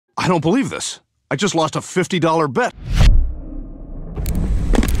I don't believe this. I just lost a $50 bet.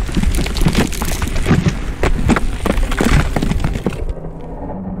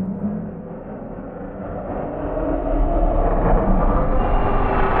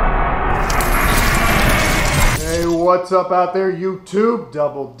 Hey, what's up out there, YouTube?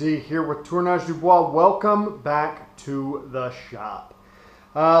 Double D here with Tournage du Bois. Welcome back to the shop.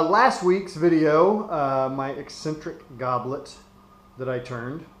 Last week's video, my eccentric goblet that I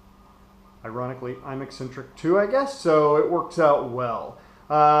turned. Ironically, I'm eccentric too, I guess, so it works out well.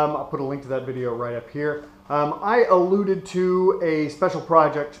 I'll put a link to that video right up here. I alluded to a special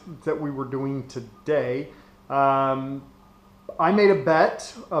project that we were doing today. I made a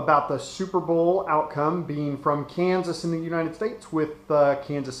bet about the Super Bowl outcome being from Kansas in the United States, with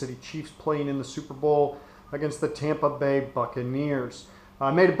Kansas City Chiefs playing in the Super Bowl against the Tampa Bay Buccaneers.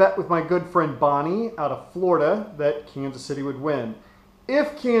 I made a bet with my good friend Bonnie out of Florida that Kansas City would win.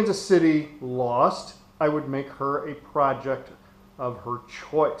 If Kansas City lost, I would make her a project of her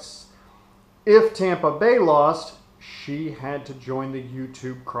choice. If Tampa Bay lost, she had to join the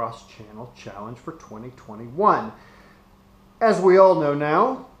YouTube Cross-Channel Challenge for 2021. As we all know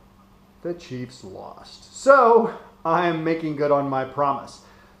now, the Chiefs lost. So I am making good on my promise.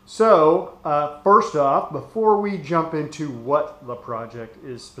 So first off, before we jump into what the project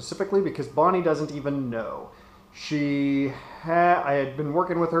is specifically, because Bonnie doesn't even know, I had been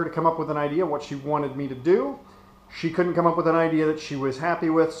working with her to come up with an idea what she wanted me to do. She couldn't come up with an idea that she was happy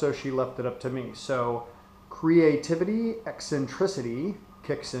with, so she left it up to me. So creativity, eccentricity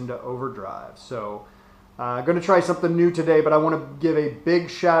kicks into overdrive. So I'm going to try something new today, but I want to give a big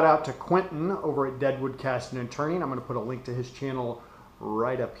shout out to Quentin over at Deadwood Casting and Turning. I'm going to put a link to his channel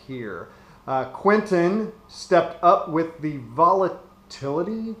right up here. Quentin stepped up with the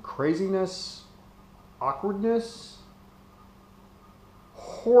volatility, craziness, awkwardness,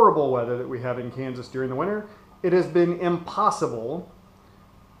 horrible weather that we have in Kansas during the winter. It has been impossible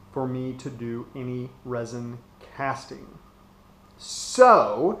for me to do any resin casting.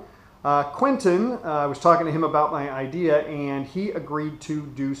 So Quentin, I was talking to him about my idea, and he agreed to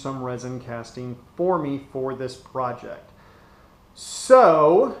do some resin casting for me for this project.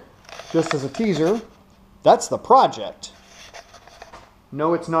 So, just as a teaser, that's the project.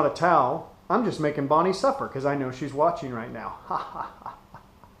 No, it's not a towel. I'm just making Bonnie suffer because I know she's watching right now.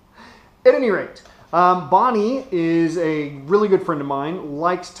 At any rate, Bonnie is a really good friend of mine,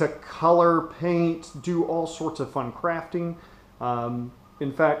 likes to color, paint, do all sorts of fun crafting.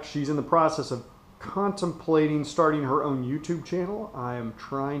 In fact, she's in the process of contemplating starting her own YouTube channel. I am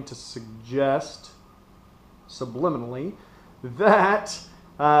trying to suggest, subliminally, that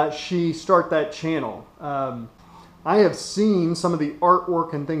she start that channel. I have seen some of the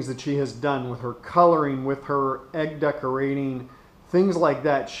artwork and things that she has done with her coloring, with her egg decorating, things like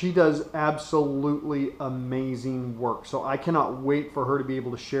that. She does absolutely amazing work. So I cannot wait for her to be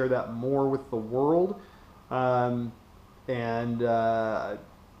able to share that more with the world and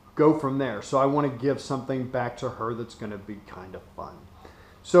go from there. So I want to give something back to her that's going to be kind of fun.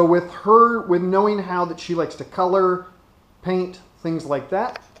 So with her, with knowing how that she likes to color, paint, things like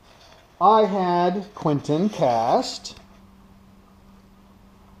that, I had Quentin cast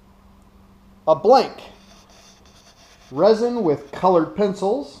a blank resin with colored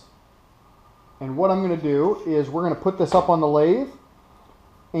pencils. And what I'm going to do is we're going to put this up on the lathe,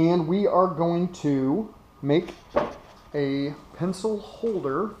 and we are going to make a pencil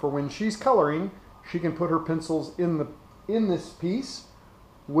holder for when she's coloring. She can put her pencils in this piece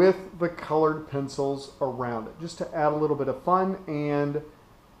with the colored pencils around it, just to add a little bit of fun and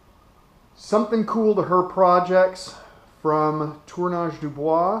something cool to her projects from Tournage du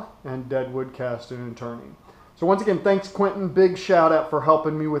Bois and Deadwood Casting and Turning. So once again, thanks Quentin. Big shout out for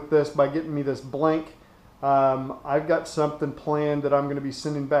helping me with this by getting me this blank. I've got something planned that I'm going to be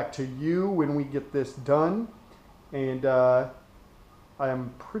sending back to you when we get this done. And I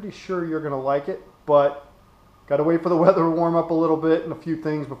am pretty sure you're going to like it, but got to wait for the weather to warm up a little bit and a few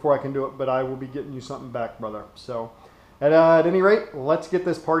things before I can do it. But I will be getting you something back, brother. So at any rate, let's get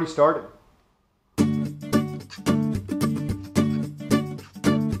this party started.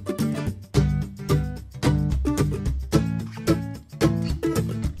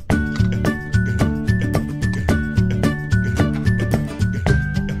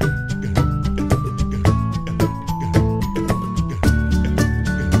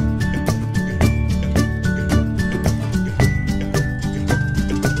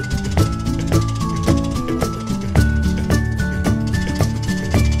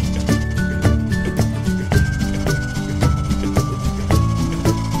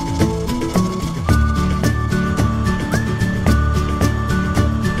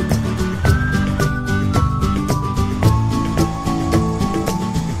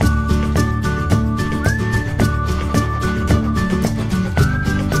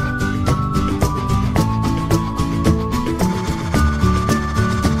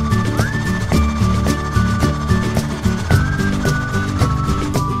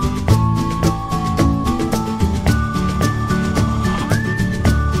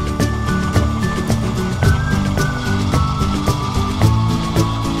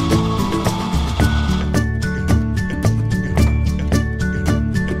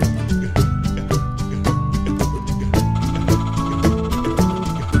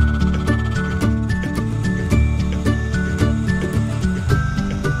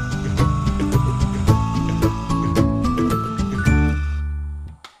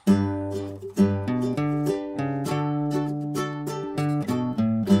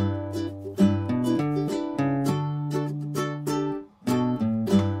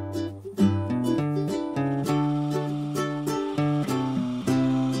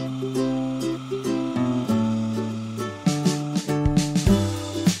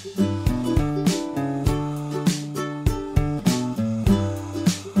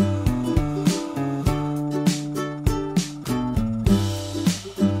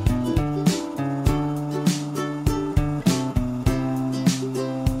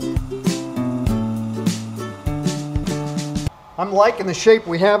 I'm liking the shape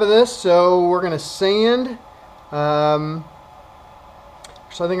we have of this, so we're going to sand. So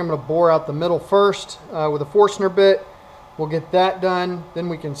I think I'm going to bore out the middle first with a Forstner bit. We'll get that done, then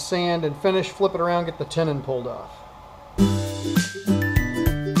we can sand and finish, flip it around, get the tenon pulled off.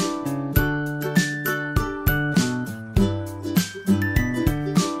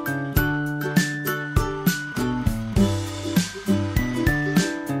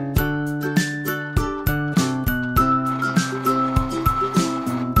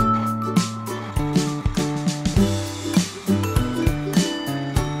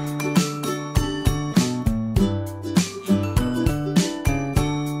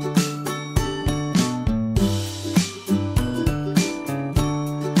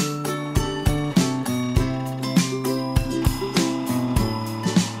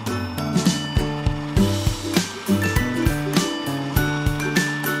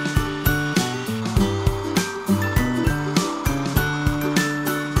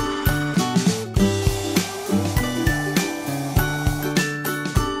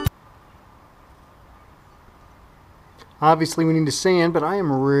 Obviously we need to sand, but I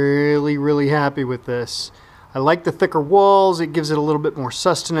am really happy with this. I like the thicker walls. It gives it a little bit more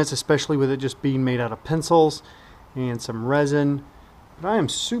sustenance, especially with it just being made out of pencils and some resin. But I am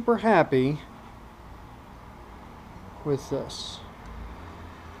super happy with this.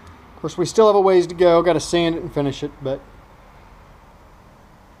 Of course, we still have a ways to go. Got to sand it and finish it, but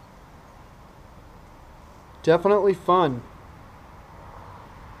definitely fun.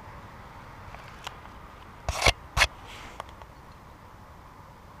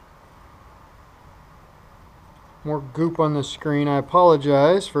 More goop on the screen. I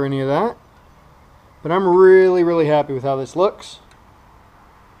apologize for any of that. But I'm really happy with how this looks.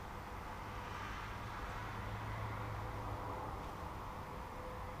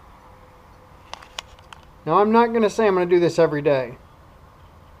 Now I'm not going to say I'm going to do this every day.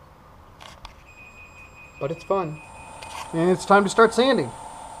 But it's fun. And it's time to start sanding.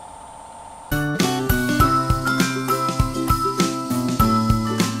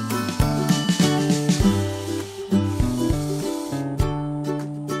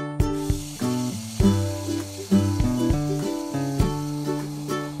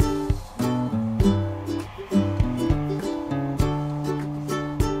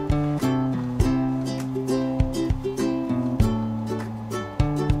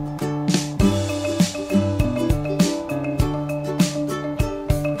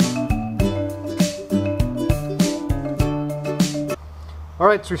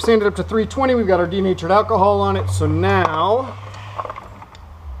 Alright, so we've sanded up to 320. We've got our denatured alcohol on it. So now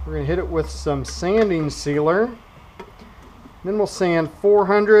we're going to hit it with some sanding sealer. Then we'll sand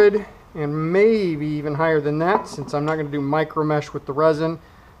 400 and maybe even higher than that, since I'm not going to do micro mesh with the resin.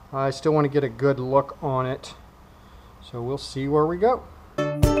 I still want to get a good look on it. So we'll see where we go.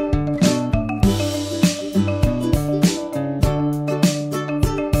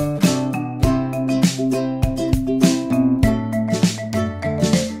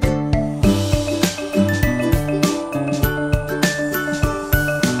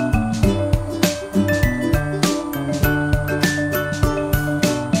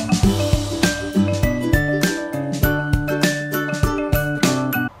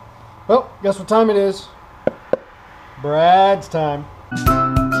 Well, guess what time it is? Brad's time.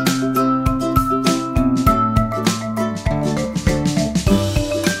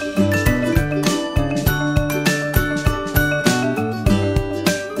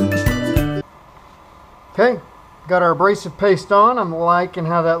 Okay, got our abrasive paste on. I'm liking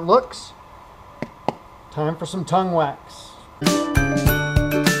how that looks. Time for some tongue wax.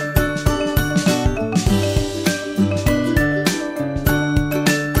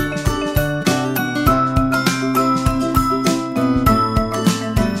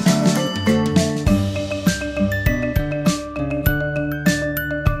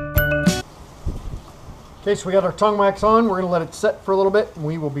 Okay, so we got our tongue wax on. We're going to let it set for a little bit, and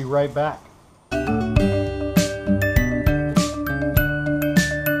we will be right back.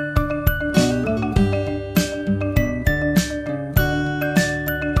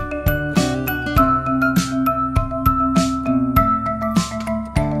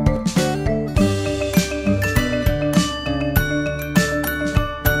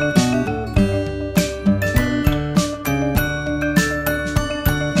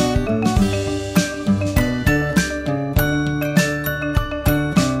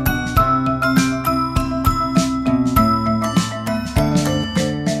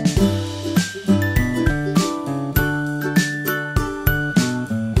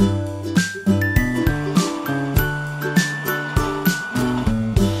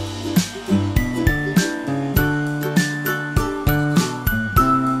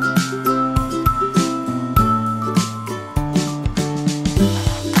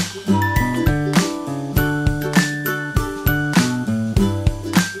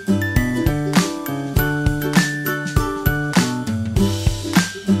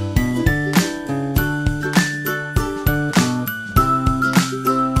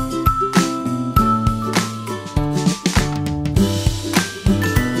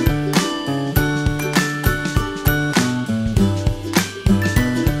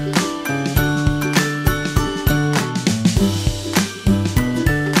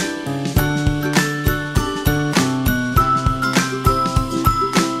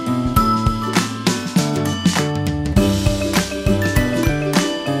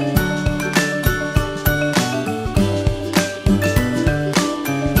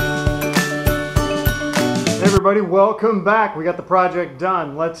 everybody, welcome back. We got the project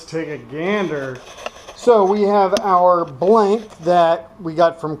done. Let's take a gander. So we have our blank that we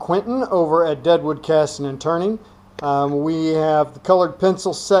got from Quentin over at Deadwood Casting and Turning. We have the colored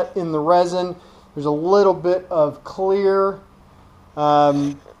pencil set in the resin. There's a little bit of clear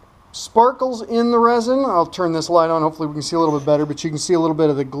sparkles in the resin. I'll turn this light on. Hopefully we can see a little bit better, but you can see a little bit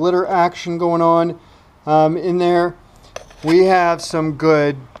of the glitter action going on in there. We have some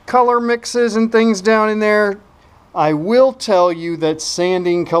good color mixes and things down in there. I will tell you that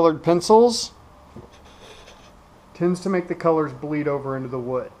sanding colored pencils tends to make the colors bleed over into the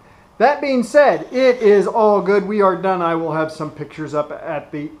wood. That being said, it is all good. We are done. I will have some pictures up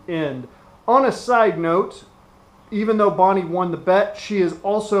at the end. On a side note, even though Bonnie won the bet, she has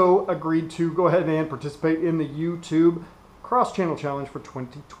also agreed to go ahead and participate in the YouTube Cross-Channel Challenge for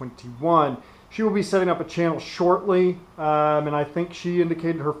 2021. She will be setting up a channel shortly, and I think she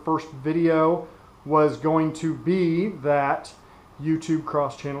indicated her first video was going to be that YouTube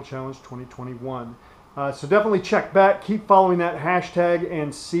Cross-Channel Challenge 2021. So definitely check back, keep following that hashtag,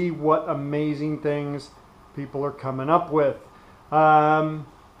 and see what amazing things people are coming up with. I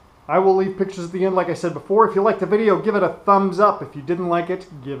will leave pictures at the end, like I said before. If you liked the video, give it a thumbs up. If you didn't like it,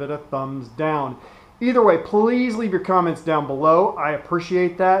 give it a thumbs down. Either way, please leave your comments down below. I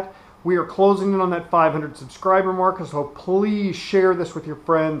appreciate that. We are closing in on that 500 subscriber mark, so please share this with your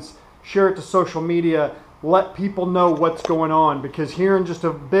friends. Share it to social media. Let people know what's going on, because here in just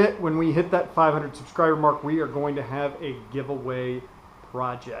a bit, when we hit that 500 subscriber mark, we are going to have a giveaway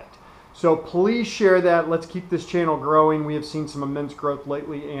project. So please share that. Let's keep this channel growing. We have seen some immense growth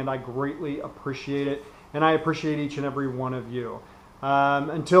lately, and I greatly appreciate it. And I appreciate each and every one of you.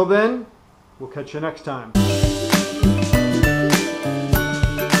 Until then, we'll catch you next time.